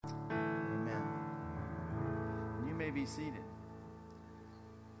Be seated.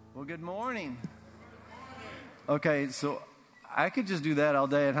 Well, good morning. Okay, so I could just do that all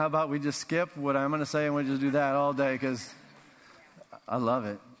day, and how about we just skip what I'm going to say and we just do that all day because I love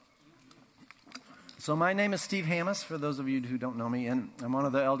it. So my name is Steve Hamas, for those of you who don't know me, and I'm one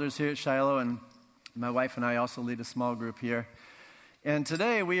of the elders here at Shiloh, and my wife and I also lead a small group here. And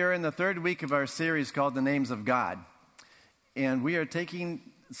today we are in the third week of our series called The Names of God, and we are taking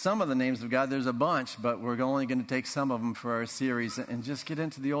some of the names of God. There's a bunch, but we're only going to take some of them for our series and just get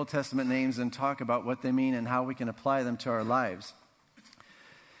into the Old Testament names and talk about what they mean and how we can apply them to our lives.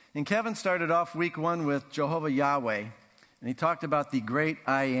 And Kevin started off week 1 with Jehovah Yahweh, and he talked about the great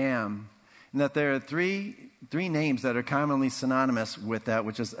I am, and that there are three names that are commonly synonymous with that,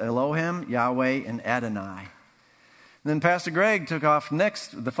 which is Elohim, Yahweh, and Adonai. And then Pastor Greg took off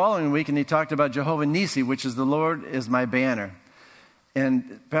the following week, and he talked about Jehovah Nissi, which is the Lord is my banner.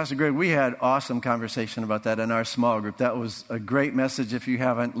 And Pastor Greg, we had awesome conversation about that in our small group. That was a great message if you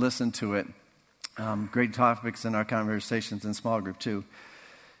haven't listened to it. Great topics in our conversations in small group too.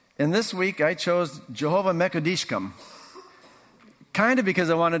 And this week I chose Jehovah Mekadishkum. Kind of because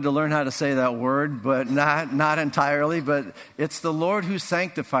I wanted to learn how to say that word, but not entirely. But it's the Lord who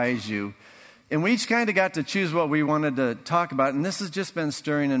sanctifies you. And we each kind of got to choose what we wanted to talk about. And this has just been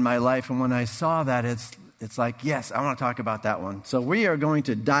stirring in my life. And when I saw that, it's like, yes, I want to talk about that one. So we are going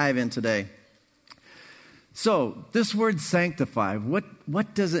to dive in today. So this word sanctify,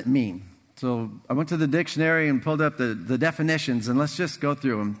 what does it mean? So I went to the dictionary and pulled up the definitions, and let's just go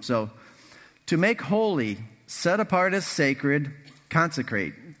through them. So to make holy, set apart as sacred,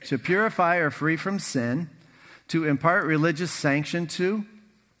 consecrate, to purify or free from sin, to impart religious sanction to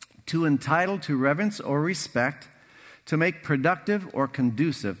entitle to reverence or respect, to make productive or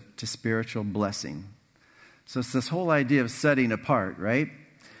conducive to spiritual blessing. So it's this whole idea of setting apart, right?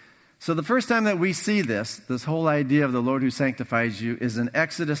 So the first time that we see this whole idea of the Lord who sanctifies you is in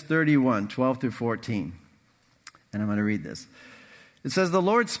Exodus 31, 12 through 14. And I'm going to read this. It says, "The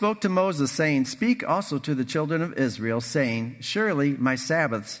Lord spoke to Moses, saying, Speak also to the children of Israel, saying, Surely my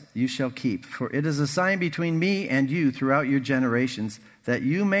Sabbaths you shall keep, for it is a sign between me and you throughout your generations, that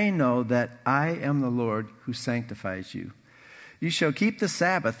you may know that I am the Lord who sanctifies you. You shall keep the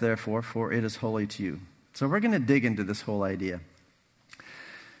Sabbath, therefore, for it is holy to you." So we're going to dig into this whole idea.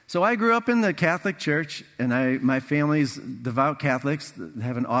 So I grew up in the Catholic Church, and my family's devout Catholics,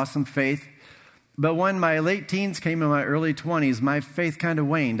 have an awesome faith. But when my late teens came in my early 20s, my faith kind of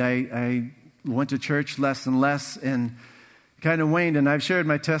waned. I went to church less and less and kind of waned. And I've shared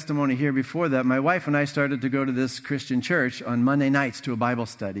my testimony here before that. My wife and I started to go to this Christian church on Monday nights to a Bible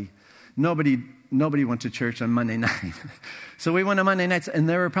study. Nobody went to church on Monday night. So we went on Monday nights, and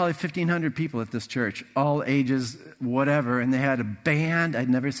there were probably 1,500 people at this church, all ages, whatever. And they had a band. I'd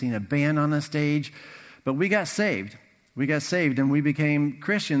never seen a band on the stage. But we got saved. We got saved, and we became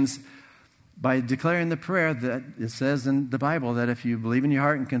Christians by declaring the prayer that it says in the Bible that if you believe in your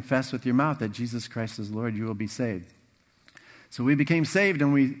heart and confess with your mouth that Jesus Christ is Lord, you will be saved. So we became saved,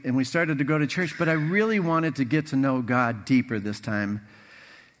 and we started to go to church. But I really wanted to get to know God deeper this time.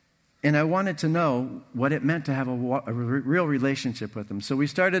 And I wanted to know what it meant to have a real relationship with Him. So we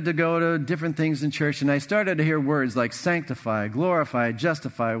started to go to different things in church, and I started to hear words like sanctify, glorify,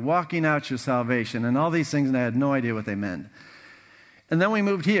 justify, walking out your salvation, and all these things, and I had no idea what they meant. And then we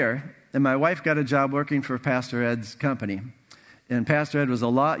moved here, and my wife got a job working for Pastor Ed's company. And Pastor Ed was a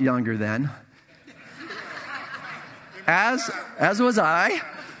lot younger then, as was I.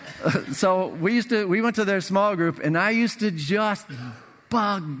 So we went to their small group, and I used to just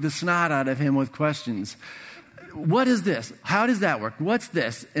bug the snot out of him with questions. What is this? How does that work? What's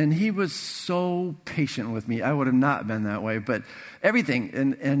this? And he was so patient with me. I would have not been that way, but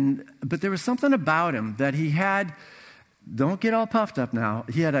everything. But there was something about him that he had, don't get all puffed up now,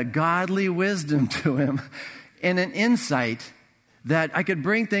 he had a godly wisdom to him and an insight that I could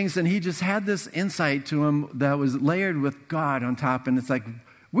bring things, and he just had this insight to him that was layered with God on top. And it's like,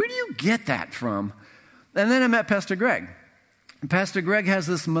 where do you get that from? And then I met Pastor Greg. Pastor Greg has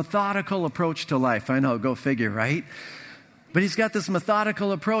this methodical approach to life. I know, go figure, right? But he's got this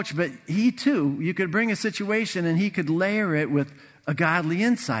methodical approach, but he too, you could bring a situation and he could layer it with a godly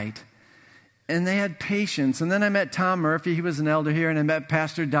insight. And they had patience. And then I met Tom Murphy. He was an elder here. And I met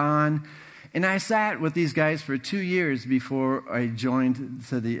Pastor Don. And I sat with these guys for 2 years before I joined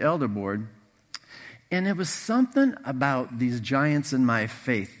to the elder board. And it was something about these giants in my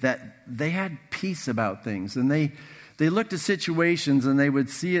faith that they had peace about things. And they looked at situations and they would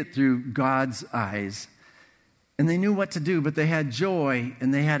see it through God's eyes. And they knew what to do, but they had joy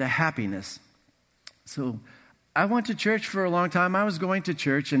and they had a happiness. So I went to church for a long time. I was going to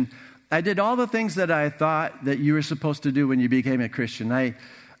church, and I did all the things that I thought that you were supposed to do when you became a Christian.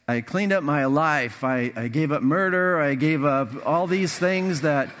 I cleaned up my life. I gave up murder. I gave up all these things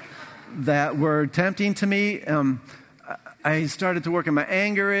that were tempting to me. I started to work on my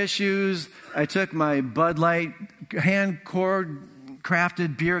anger issues. I took my Bud Light hand-cord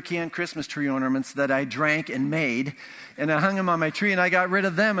crafted beer can Christmas tree ornaments that I drank and made, and I hung them on my tree, and I got rid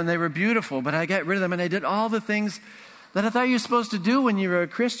of them, and they were beautiful, but I got rid of them, and I did all the things that I thought you were supposed to do when you were a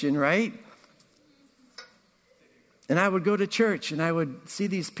Christian, right? And I would go to church, and I would see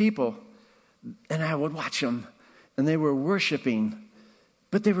these people, and I would watch them, and they were worshiping,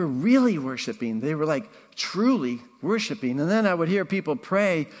 but they were really worshiping. They were like truly worshiping. And then I would hear people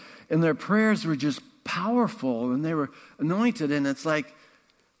pray, and their prayers were just powerful, and they were anointed. And it's like,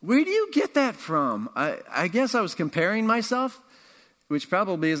 where do you get that from? I guess I was comparing myself, which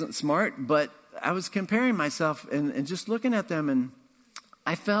probably isn't smart, but I was comparing myself and just looking at them, and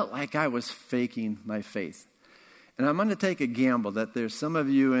I felt like I was faking my faith. And I'm going to take a gamble that there's some of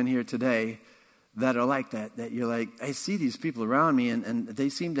you in here today that are like that you're like, I see these people around me, and they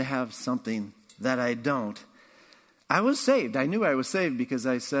seem to have something that I don't. I was saved. I knew I was saved because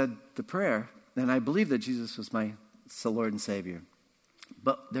I said the prayer, and I believed that Jesus was my Lord and Savior.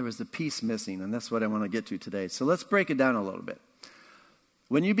 But there was a piece missing, and that's what I want to get to today. So let's break it down a little bit.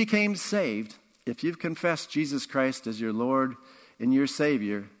 When you became saved, if you've confessed Jesus Christ as your Lord and your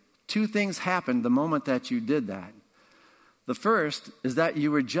Savior, two things happened the moment that you did that. The first is that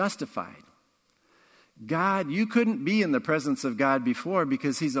you were justified. God, you couldn't be in the presence of God before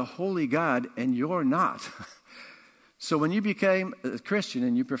because He's a holy God and you're not. So when you became a Christian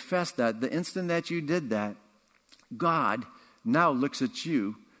and you professed that, the instant that you did that, God now looks at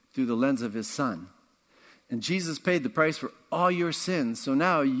you through the lens of His Son. And Jesus paid the price for all your sins. So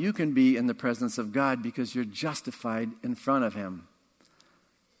now you can be in the presence of God because you're justified in front of Him.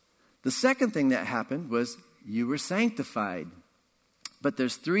 The second thing that happened was you were sanctified. But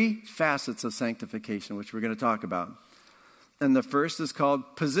there's three facets of sanctification, which we're going to talk about. And the first is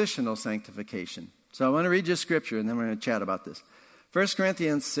called positional sanctification. So I want to read you scripture, and then we're going to chat about this. 1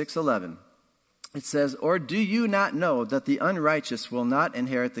 Corinthians 6:11. It says, "Or do you not know that the unrighteous will not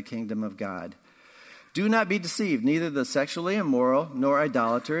inherit the kingdom of God? Do not be deceived, neither the sexually immoral, nor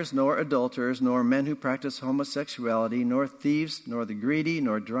idolaters, nor adulterers, nor men who practice homosexuality, nor thieves, nor the greedy,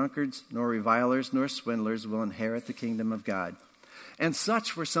 nor drunkards, nor revilers, nor swindlers will inherit the kingdom of God. And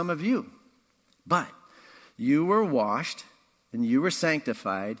such were some of you. But you were washed, and you were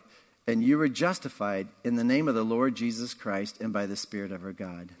sanctified, and you were justified in the name of the Lord Jesus Christ and by the Spirit of our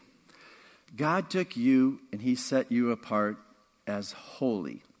God." God took you, and He set you apart as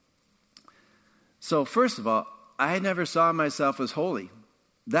holy. So first of all, I never saw myself as holy.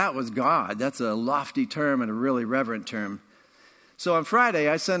 That was God. That's a lofty term and a really reverent term. So on Friday,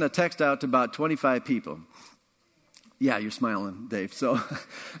 I sent a text out to about 25 people. Yeah, you're smiling, Dave.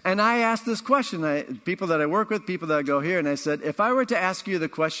 And I asked this question, people that I work with, people that go here, and I said, if I were to ask you the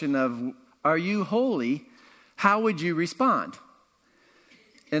question of, are you holy, how would you respond?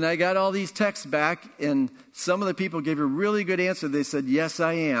 And I got all these texts back, and some of the people gave a really good answer. They said, yes,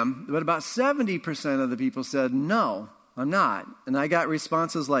 I am. But about 70% of the people said, no, I'm not. And I got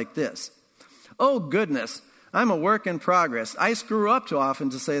responses like this. Oh, goodness, I'm a work in progress. I screw up too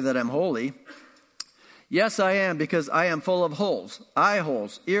often to say that I'm holy. Yes, I am, because I am full of holes, eye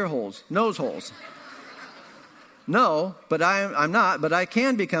holes, ear holes, nose holes. No, but I'm not, but I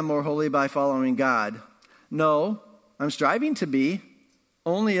can become more holy by following God. No, I'm striving to be.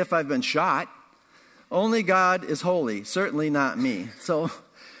 Only if I've been shot. Only God is holy, certainly not me. So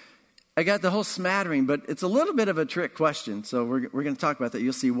I got the whole smattering, but it's a little bit of a trick question. So we're going to talk about that.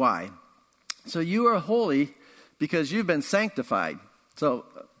 You'll see why. So you are holy because you've been sanctified. So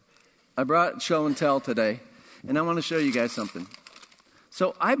I brought show and tell today, and I want to show you guys something.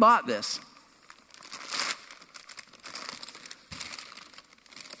 So I bought this.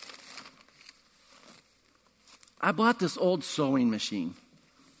 I bought this old sewing machine.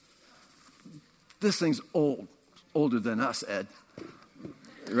 This thing's old, older than us, Ed,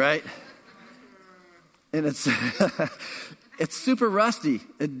 right? And it's it's super rusty.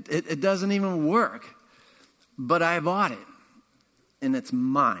 It doesn't even work. But I bought it, and it's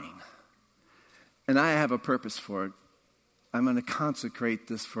mine. And I have a purpose for it. I'm going to consecrate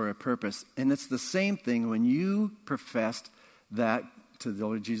this for a purpose. And it's the same thing when you professed that to the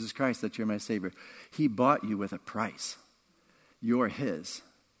Lord Jesus Christ, that you're my Savior. He bought you with a price. You're His.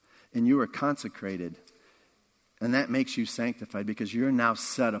 And you are consecrated. And that makes you sanctified because you're now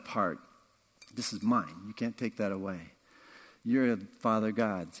set apart. This is mine. You can't take that away. You're Father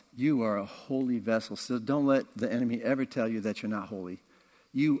God's. You are a holy vessel. So don't let the enemy ever tell you that you're not holy.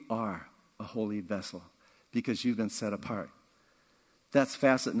 You are a holy vessel because you've been set apart. That's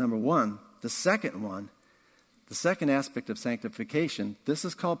facet number one. The second one, the second aspect of sanctification, this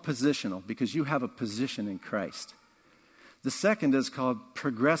is called positional because you have a position in Christ. The second is called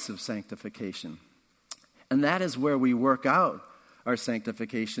progressive sanctification. And that is where we work out our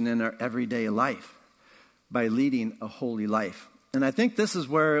sanctification in our everyday life by leading a holy life. And I think this is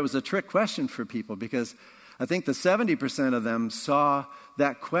where it was a trick question for people because I think the 70% of them saw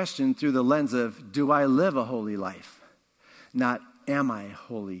that question through the lens of, do I live a holy life? Not, am I a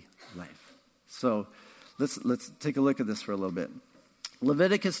holy life? So let's take a look at this for a little bit.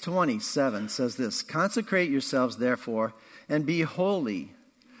 Leviticus 27 says this, consecrate yourselves therefore and be holy,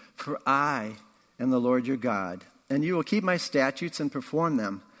 for I am the Lord your God, and you will keep my statutes and perform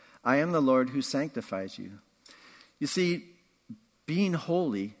them. I am the Lord who sanctifies you. You see, being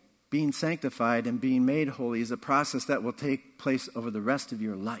holy, being sanctified, and being made holy is a process that will take place over the rest of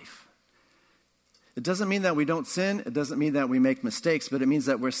your life. It doesn't mean that we don't sin. It doesn't mean that we make mistakes, but it means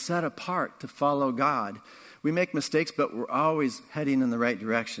that we're set apart to follow God. We make mistakes, but we're always heading in the right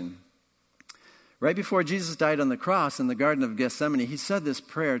direction. Right before Jesus died on the cross in the Garden of Gethsemane, he said this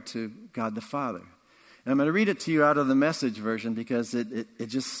prayer to God the Father. And I'm going to read it to you out of the Message version because it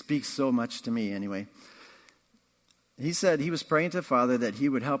just speaks so much to me anyway. He said he was praying to the Father that he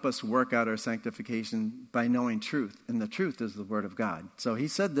would help us work out our sanctification by knowing truth. And the truth is the Word of God. So he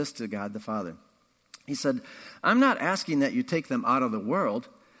said this to God the Father. He said, I'm not asking that you take them out of the world,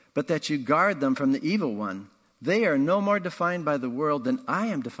 but that you guard them from the evil one. They are no more defined by the world than I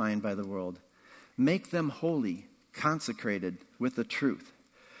am defined by the world. Make them holy, consecrated with the truth.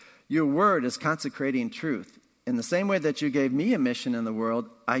 Your word is consecrating truth. In the same way that you gave me a mission in the world,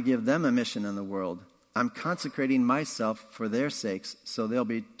 I give them a mission in the world. I'm consecrating myself for their sakes, so they'll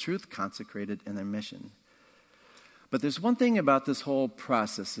be truth consecrated in their mission. But there's one thing about this whole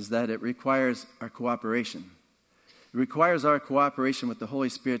process is that it requires our cooperation. It requires our cooperation with the Holy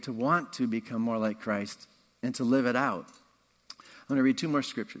Spirit to want to become more like Christ and to live it out. I'm going to read two more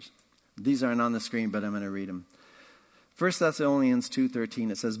scriptures. These aren't on the screen, but I'm going to read them. 1 Thessalonians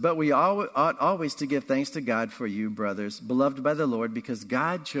 2:13, it says, but we ought always to give thanks to God for you, brothers, beloved by the Lord, because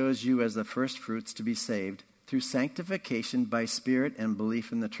God chose you as the first fruits to be saved through sanctification by spirit and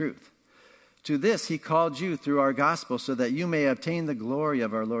belief in the truth. To this he called you through our gospel so that you may obtain the glory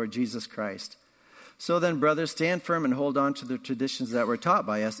of our Lord Jesus Christ. So then, brothers, stand firm and hold on to the traditions that were taught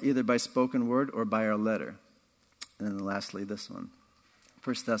by us, either by spoken word or by our letter. And then lastly, this one,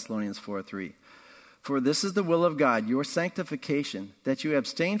 1 Thessalonians 4:3. For this is the will of God, your sanctification, that you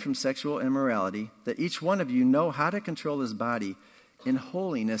abstain from sexual immorality, that each one of you know how to control his body in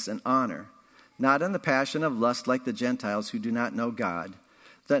holiness and honor, not in the passion of lust like the Gentiles who do not know God,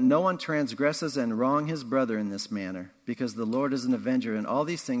 that no one transgresses and wrong his brother in this manner, because the Lord is an avenger in all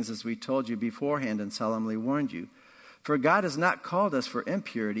these things, as we told you beforehand and solemnly warned you. For God has not called us for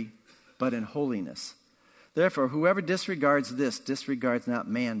impurity, but in holiness. Therefore, whoever disregards this disregards not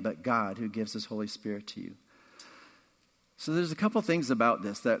man, but God, who gives his Holy Spirit to you. So there's a couple things about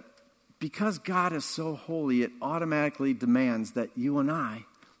this, that because God is so holy, it automatically demands that you and I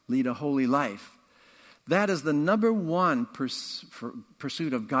lead a holy life. That is the number one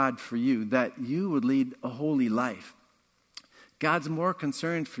pursuit of God for you, that you would lead a holy life. God's more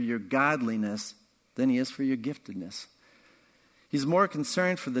concerned for your godliness than he is for your giftedness. He's more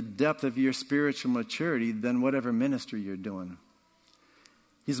concerned for the depth of your spiritual maturity than whatever ministry you're doing.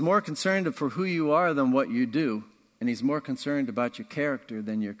 He's more concerned for who you are than what you do, and he's more concerned about your character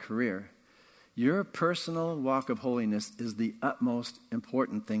than your career. Your personal walk of holiness is the utmost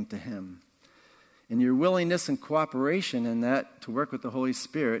important thing to him. And your willingness and cooperation in that to work with the Holy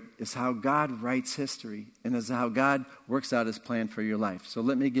Spirit is how God writes history and is how God works out his plan for your life. So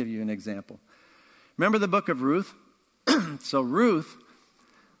let me give you an example. Remember the book of Ruth? So Ruth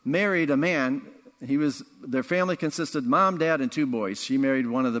married a man. Their family consisted of mom, dad, and two boys. She married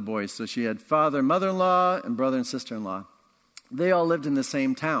one of the boys. So she had father, mother-in-law, and brother and sister-in-law. They all lived in the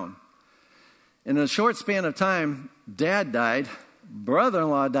same town. In a short span of time, dad died,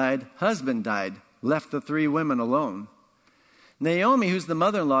 brother-in-law died, husband died, left the three women alone. Naomi, who's the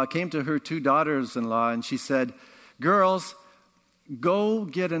mother-in-law, came to her two daughters-in-law, and she said, girls, go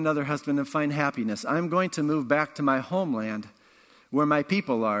get another husband and find happiness. I'm going to move back to my homeland where my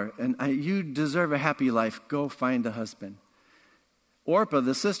people are, and you deserve a happy life. Go find a husband. Orpah,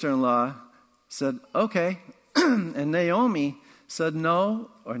 the sister-in-law, said, okay. And Naomi said, no,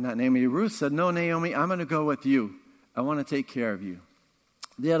 or not Naomi, Ruth said, no, Naomi, I'm going to go with you. I want to take care of you.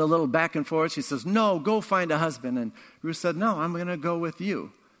 They had a little back and forth. She says, no, go find a husband. And Ruth said, no, I'm going to go with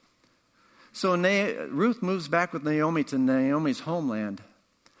you. So Ruth moves back with Naomi to Naomi's homeland.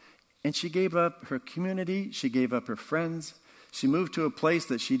 And she gave up her community. She gave up her friends. She moved to a place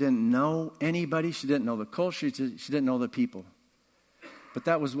that she didn't know anybody. She didn't know the culture. She didn't know the people. But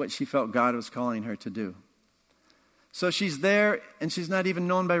that was what she felt God was calling her to do. So she's there, and she's not even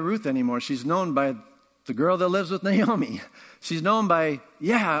known by Ruth anymore. She's known by the girl that lives with Naomi. She's known by,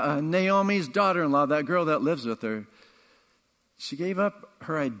 Naomi's daughter-in-law, that girl that lives with her. She gave up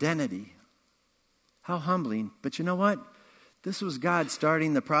her identity. How humbling. But you know what? This was God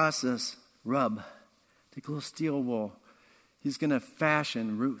starting the process. Rub. Take a little steel wool. He's going to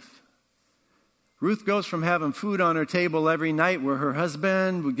fashion Ruth. Ruth goes from having food on her table every night where her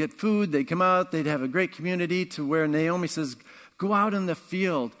husband would get food, they'd come out, they'd have a great community, to where Naomi says, go out in the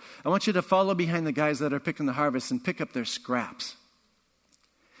field. I want you to follow behind the guys that are picking the harvest and pick up their scraps.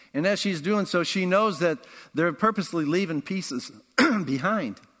 And as she's doing so, she knows that they're purposely leaving pieces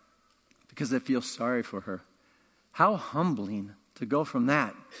behind because they feel sorry for her. How humbling to go from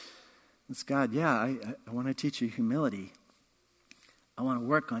that. It's God, I want to teach you humility. I want to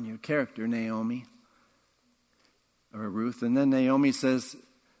work on your character, Naomi. Or Ruth. And then Naomi says,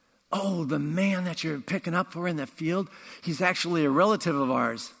 oh, the man that you're picking up for in the field, he's actually a relative of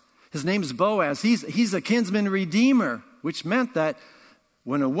ours. His name's Boaz. He's a kinsman redeemer, which meant that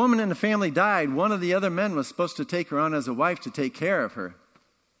when a woman in the family died, one of the other men was supposed to take her on as a wife to take care of her.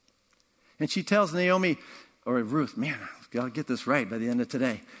 And she tells Naomi, or Ruth, man, I'll get this right by the end of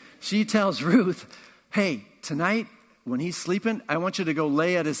today. She tells Ruth, hey, tonight when he's sleeping, I want you to go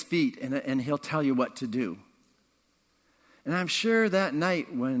lay at his feet and he'll tell you what to do. And I'm sure that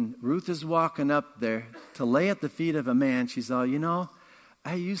night when Ruth is walking up there to lay at the feet of a man, she's all,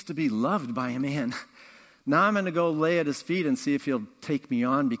 I used to be loved by a man. Now I'm going to go lay at his feet and see if he'll take me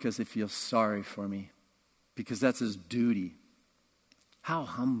on because he feels sorry for me. Because that's his duty. How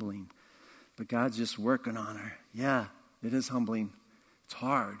humbling. But God's just working on her. Yeah, it is humbling. It's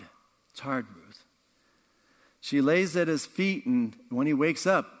hard. It's hard, Ruth. She lays at his feet, and when he wakes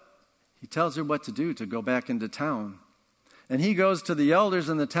up, he tells her what to do to go back into town. And he goes to the elders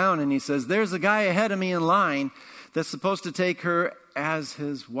in the town and he says, there's a guy ahead of me in line that's supposed to take her as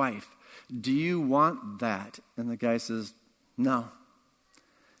his wife. Do you want that? And the guy says, no. And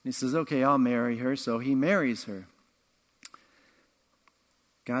he says, okay, I'll marry her. So he marries her.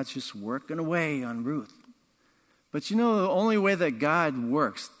 God's just working away on Ruth. But the only way that God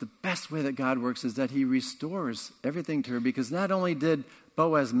works, the best way that God works, is that he restores everything to her. Because not only did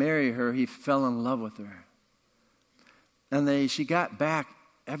Boaz marry her, he fell in love with her. And she got back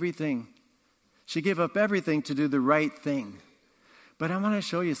everything. She gave up everything to do the right thing. But I want to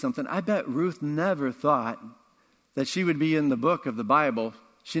show you something. I bet Ruth never thought that she would be in the book of the Bible.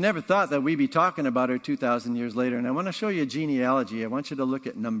 She never thought that we'd be talking about her 2,000 years later. And I want to show you a genealogy. I want you to look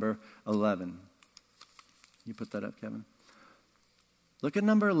at number 11. You put that up, Kevin? Look at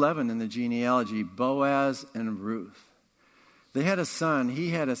number 11 in the genealogy, Boaz and Ruth. They had a son. He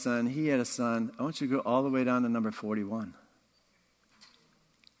had a son. He had a son. I want you to go all the way down to number 41.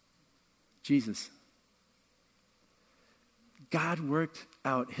 Jesus. God worked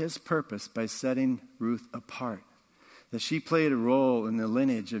out his purpose by setting Ruth apart. That she played a role in the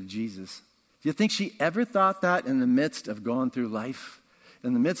lineage of Jesus. Do you think she ever thought that in the midst of going through life?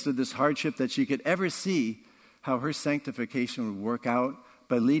 In the midst of this hardship, that she could ever see how her sanctification would work out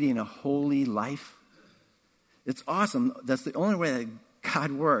by leading a holy life? It's awesome. That's the only way that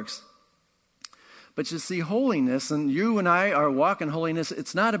God works. But you see, holiness, and you and I are walking holiness,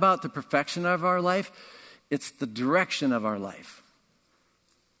 it's not about the perfection of our life. It's the direction of our life.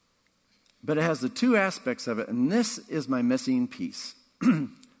 But it has the two aspects of it, and this is my missing piece.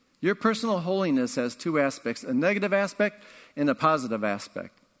 Your personal holiness has two aspects, a negative aspect and a positive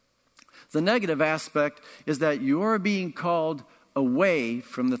aspect. The negative aspect is that you're being called away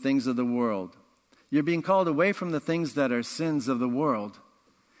from the things of the world. You're being called away from the things that are sins of the world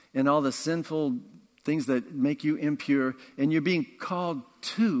and all the sinful things that make you impure, and you're being called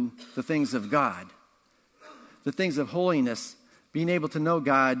to the things of God, the things of holiness, being able to know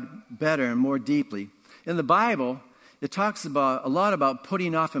God better and more deeply. In the Bible, it talks a lot about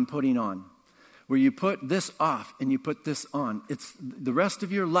putting off and putting on, where you put this off and you put this on. It's the rest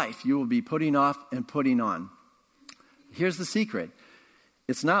of your life you will be putting off and putting on. Here's the secret.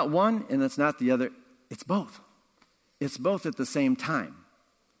 It's not one and it's not the other. It's both. It's both at the same time.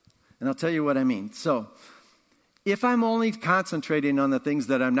 And I'll tell you what I mean. So, if I'm only concentrating on the things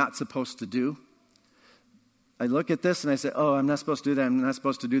that I'm not supposed to do, I look at this and I say, oh, I'm not supposed to do that, I'm not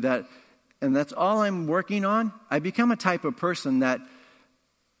supposed to do that, and that's all I'm working on, I become a type of person that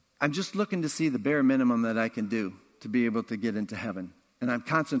I'm just looking to see the bare minimum that I can do to be able to get into heaven. And I'm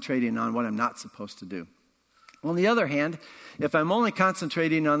concentrating on what I'm not supposed to do. On the other hand, if I'm only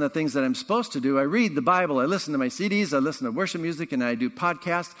concentrating on the things that I'm supposed to do, I read the Bible, I listen to my CDs, I listen to worship music, and I do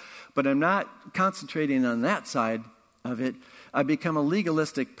podcasts, but I'm not concentrating on that side of it, I become a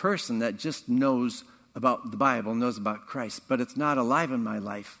legalistic person that just knows about the Bible, knows about Christ, but it's not alive in my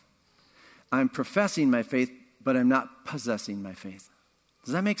life. I'm professing my faith, but I'm not possessing my faith.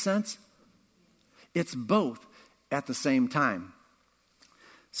 Does that make sense? It's both at the same time.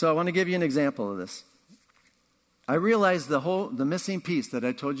 So I want to give you an example of this. I realized the missing piece that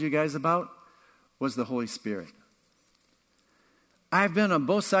I told you guys about was the Holy Spirit. I've been on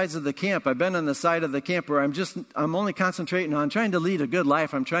both sides of the camp. I've been on the side of the camp where I'm only concentrating on trying to lead a good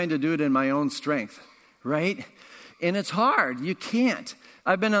life. I'm trying to do it in my own strength, right? And it's hard. You can't.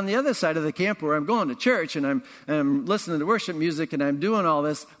 I've been on the other side of the camp where I'm going to church and I'm listening to worship music and I'm doing all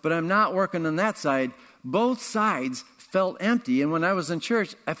this, but I'm not working on that side. Both sides felt empty. And when I was in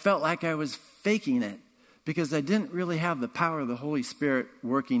church, I felt like I was faking it because I didn't really have the power of the Holy Spirit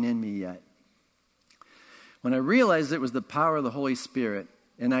working in me yet. When I realized it was the power of the Holy Spirit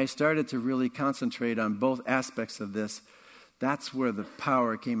and I started to really concentrate on both aspects of this, that's where the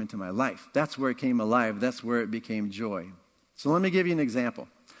power came into my life. That's where it came alive. That's where it became joy. So let me give you an example.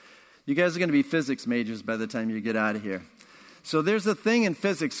 You guys are going to be physics majors by the time you get out of here. So there's a thing in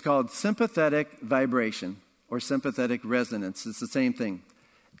physics called sympathetic vibration or sympathetic resonance. It's the same thing.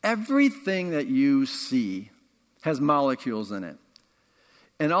 Everything that you see has molecules in it.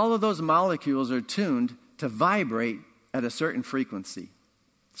 And all of those molecules are tuned to vibrate at a certain frequency.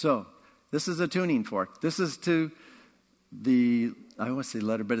 So this is a tuning fork. This is to I always say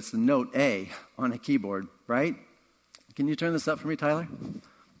letter, but it's the note A on a keyboard, right? Can you turn this up for me, Tyler?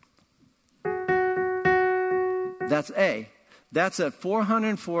 That's A. That's at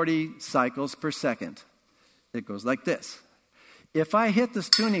 440 cycles per second. It goes like this. If I hit this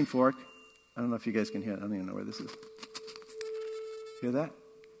tuning fork, I don't know if you guys can hear it. I don't even know where this is. Hear that?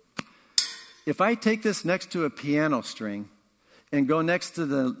 If I take this next to a piano string and go next to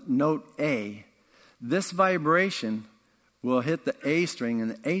the note A, this vibration will hit the A string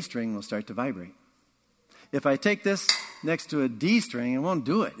and the A string will start to vibrate. If I take this next to a D string, it won't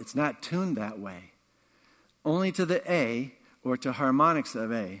do it. It's not tuned that way. Only to the A or to harmonics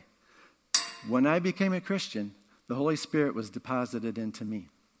of A. When I became a Christian, the Holy Spirit was deposited into me.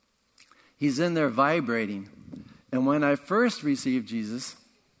 He's in there vibrating. And when I first received Jesus,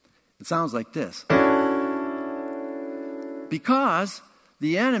 it sounds like this. Because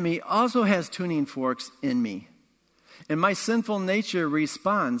the enemy also has tuning forks in me. And my sinful nature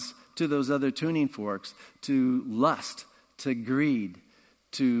responds to those other tuning forks, to lust, to greed,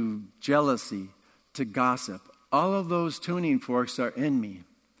 to jealousy, to gossip. All of those tuning forks are in me.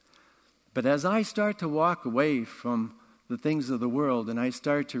 But as I start to walk away from the things of the world and I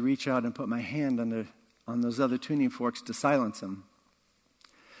start to reach out and put my hand on those other tuning forks to silence them,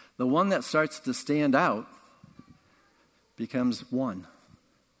 the one that starts to stand out becomes one.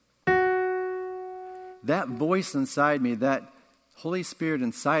 That voice inside me, that Holy Spirit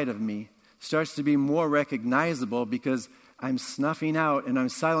inside of me, starts to be more recognizable because I'm snuffing out and I'm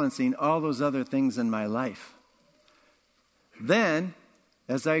silencing all those other things in my life. Then,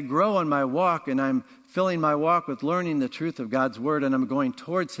 as I grow in my walk and I'm filling my walk with learning the truth of God's Word and I'm going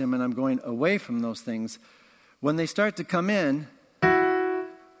towards Him and I'm going away from those things, when they start to come in,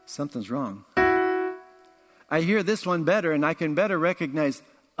 something's wrong. I hear this one better and I can better recognize,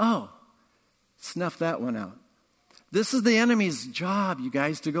 snuff that one out. This is the enemy's job, you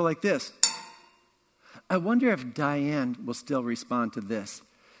guys, to go like this. I wonder if Diane will still respond to this.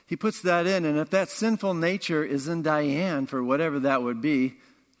 He puts that in, and if that sinful nature is in Diane for whatever that would be,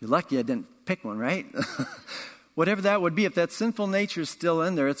 you're lucky I didn't pick one, right? Whatever that would be, if that sinful nature is still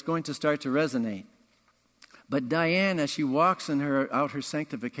in there, it's going to start to resonate. But Diane, as she walks in her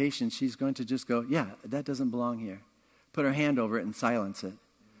sanctification, she's going to just go, yeah, that doesn't belong here. Put her hand over it and silence it.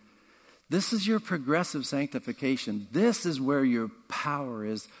 This is your progressive sanctification. This is where your power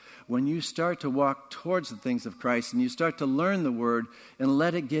is. When you start to walk towards the things of Christ and you start to learn the Word and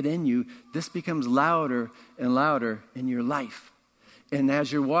let it get in you, this becomes louder and louder in your life. And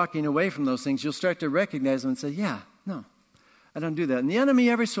as you're walking away from those things, you'll start to recognize them and say, yeah, no, I don't do that. And the enemy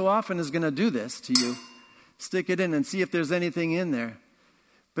every so often is going to do this to you. Stick it in and see if there's anything in there.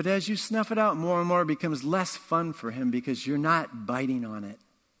 But as you snuff it out more and more, it becomes less fun for him because you're not biting on it.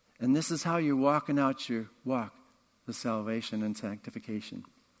 And this is how you're walking out your walk of salvation and sanctification.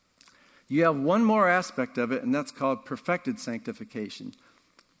 You have one more aspect of it, and that's called perfected sanctification.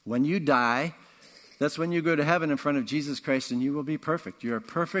 When you die, that's when you go to heaven in front of Jesus Christ, and you will be perfect. You're a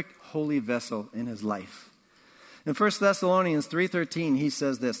perfect, holy vessel in His life. In 1 Thessalonians 3:13, he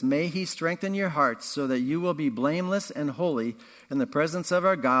says this, "May he strengthen your hearts so that you will be blameless and holy in the presence of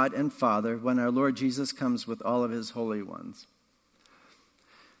our God and Father when our Lord Jesus comes with all of his holy ones."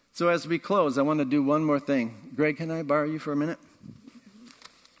 So as we close, I want to do one more thing. Greg, can I borrow you for a minute?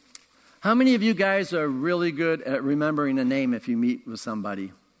 How many of you guys are really good at remembering a name if you meet with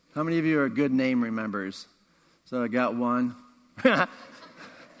somebody? How many of you are good name remembers? So I got one. The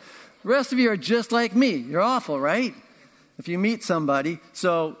rest of you are just like me. You're awful, right? If you meet somebody.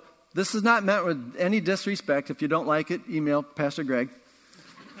 So this is not meant with any disrespect. If you don't like it, email Pastor Greg.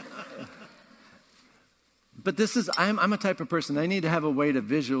 But I'm a type of person. I need to have a way to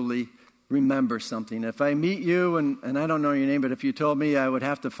visually remember something. If I meet you and I don't know your name, but if you told me, I would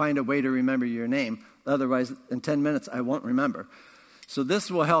have to find a way to remember your name. Otherwise, in 10 minutes, I won't remember. So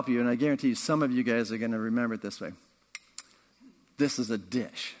this will help you, and I guarantee you some of you guys are going to remember it this way. This is a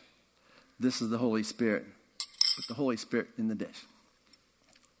dish. This is the Holy Spirit. Put the Holy Spirit in the dish.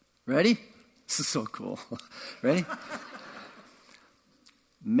 Ready? This is so cool. Ready?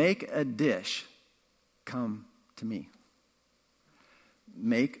 Make a dish come to me.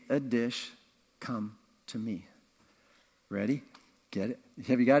 Make a dish come to me. Ready? Get it?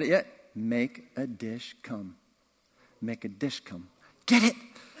 Have you got it yet? Make a dish come. Make a dish come. Get it?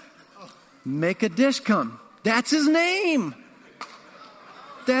 Make a dish come. That's his name.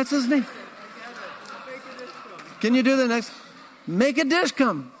 That's his name. Can you do the next? Make a dish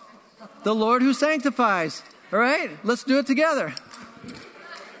come. The Lord who sanctifies. All right? Let's do it together.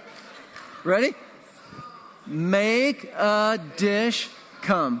 Ready? Make a dish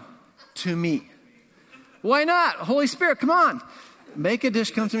come to me. Why not? Holy Spirit, come on. Make a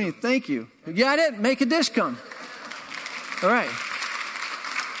dish come to me. Thank you. You got it? Make a dish come. All right.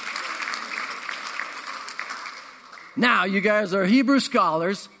 Now, you guys are Hebrew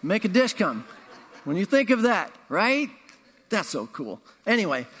scholars. Make a dish come. When you think of that, right? That's so cool.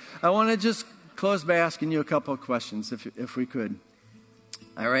 Anyway, I want to just close by asking you a couple of questions, if we could.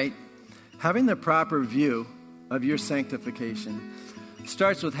 All right? Having the proper view of your sanctification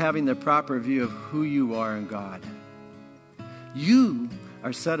starts with having the proper view of who you are in God. You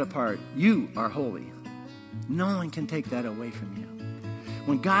are set apart. You are holy. No one can take that away from you.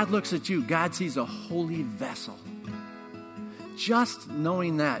 When God looks at you, God sees a holy vessel. Just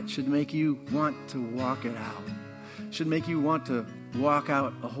knowing that should make you want to walk it out. Should make you want to walk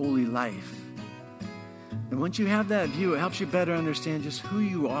out a holy life. And once you have that view, it helps you better understand just who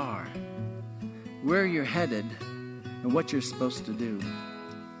you are, where you're headed, and what you're supposed to do.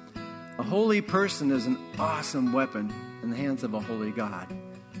 A holy person is an awesome weapon in the hands of a holy God,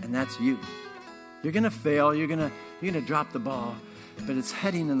 and that's you. You're going to fail, you're going to drop the ball, but it's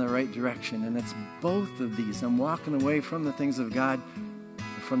heading in the right direction, and it's both of these. I'm walking away from the things of God,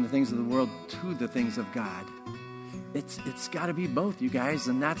 from the things of the world to the things of God. It's got to be both, you guys,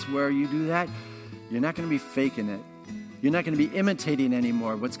 and that's where you do that. You're not going to be faking it. You're not going to be imitating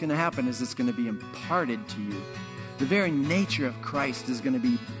anymore. What's going to happen is it's going to be imparted to you. The very nature of Christ is going to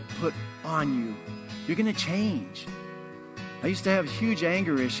be put on you. You're going to change. I used to have huge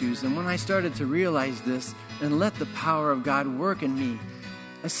anger issues, and when I started to realize this and let the power of God work in me,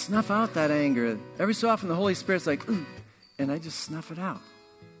 I snuff out that anger. Every so often the Holy Spirit's like, ooh, and I just snuff it out.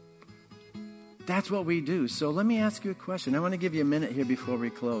 That's what we do. So let me ask you a question. I want to give you a minute here before we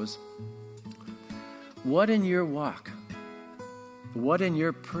close. What in your walk, what in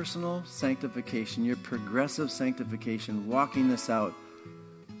your personal sanctification, your progressive sanctification, walking this out,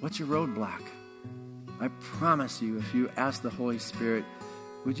 what's your roadblock? I promise you, if you ask the Holy Spirit,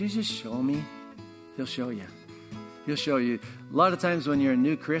 would you just show me? He'll show you. He'll show you. A lot of times when you're a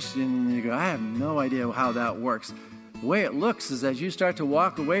new Christian and you go, I have no idea how that works. The way it looks is as you start to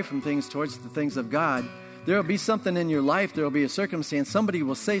walk away from things towards the things of God, there will be something in your life, there will be a circumstance, somebody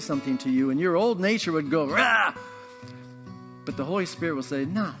will say something to you, and your old nature would go, rah! But the Holy Spirit will say,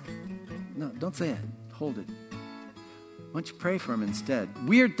 no, don't say it. Hold it. Why don't you pray for him instead?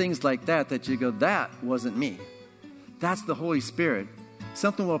 Weird things like that you go, that wasn't me. That's the Holy Spirit.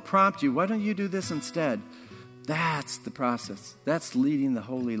 Something will prompt you, why don't you do this instead? That's the process. That's leading the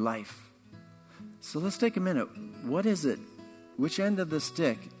holy life. So let's take a minute. What is it? Which end of the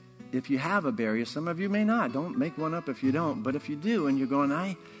stick? If you have a barrier, some of you may not. Don't make one up if you don't. But if you do and you're going,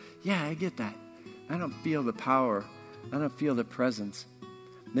 I get that. I don't feel the power. I don't feel the presence.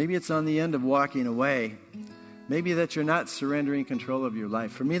 Maybe it's on the end of walking away. Maybe that you're not surrendering control of your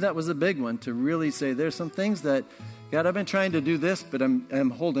life. For me, that was a big one, to really say there's some things that, God, I've been trying to do this, but I'm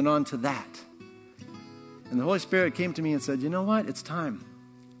holding on to that. And the Holy Spirit came to me and said, you know what? It's time.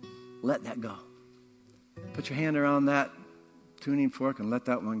 Let that go. Put your hand around that tuning fork and let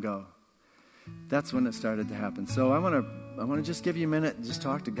that one go. That's when it started to happen. So I want to just give you a minute and just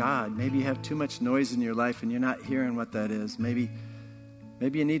talk to God. Maybe you have too much noise in your life and you're not hearing what that is. Maybe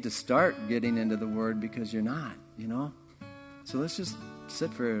you need to start getting into the Word because you're not, So let's just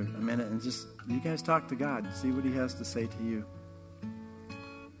sit for a minute and just, you guys talk to God. See what He has to say to you.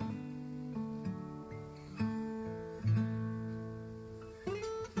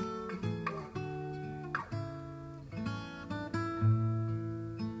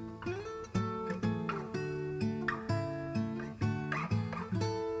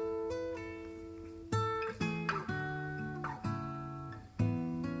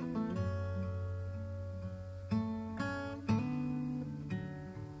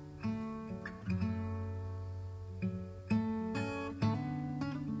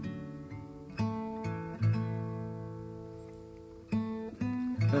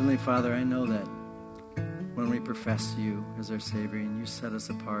 Heavenly Father, I know that when we profess You as our Savior and You set us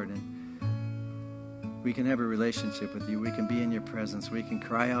apart and we can have a relationship with You, we can be in Your presence, we can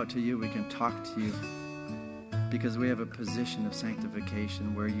cry out to You, we can talk to You because we have a position of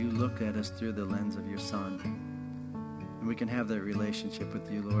sanctification where You look at us through the lens of Your Son. And we can have that relationship with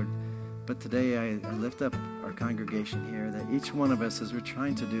You, Lord. But today I lift up our congregation here, that each one of us, as we're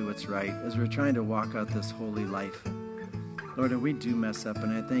trying to do what's right, as we're trying to walk out this holy life, Lord, we do mess up,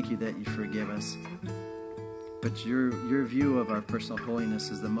 and I thank You that You forgive us. But your view of our personal holiness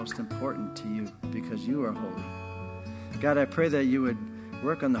is the most important to You because You are holy. God, I pray that You would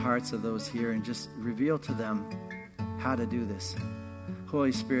work on the hearts of those here and just reveal to them how to do this.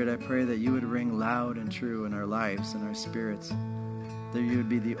 Holy Spirit, I pray that You would ring loud and true in our lives and our spirits, that You would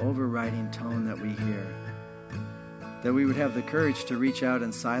be the overriding tone that we hear, that we would have the courage to reach out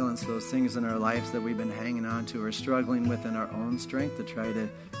and silence those things in our lives that we've been hanging on to or struggling with in our own strength to try to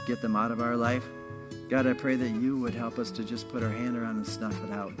get them out of our life. God, I pray that You would help us to just put our hand around and snuff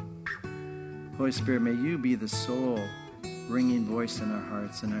it out. Holy Spirit, may You be the soul ringing voice in our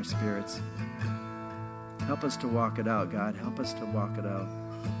hearts and our spirits. Help us to walk it out, God. Help us to walk it out.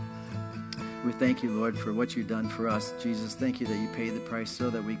 We thank You, Lord, for what You've done for us. Jesus, thank You that You paid the price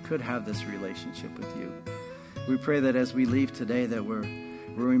so that we could have this relationship with You. We pray that as we leave today that we're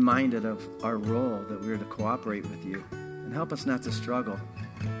reminded of our role, that we're to cooperate with You. And help us not to struggle.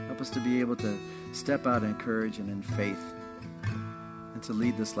 Help us to be able to step out in courage and in faith and to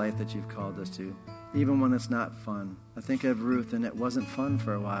lead this life that You've called us to, even when it's not fun. I think of Ruth, and it wasn't fun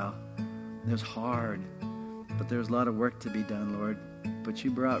for a while. It was hard, but there was a lot of work to be done, Lord. But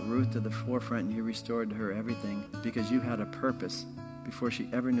You brought Ruth to the forefront and You restored to her everything because You had a purpose before she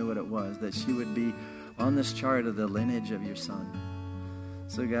ever knew what it was, that she would be on this chart of the lineage of Your Son.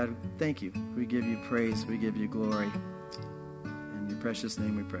 So God, thank You. We give You praise. We give You glory. In Your precious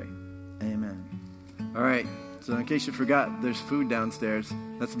name we pray. Amen. All right. So in case you forgot, there's food downstairs.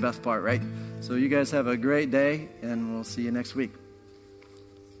 That's the best part, right? So you guys have a great day, and we'll see you next week.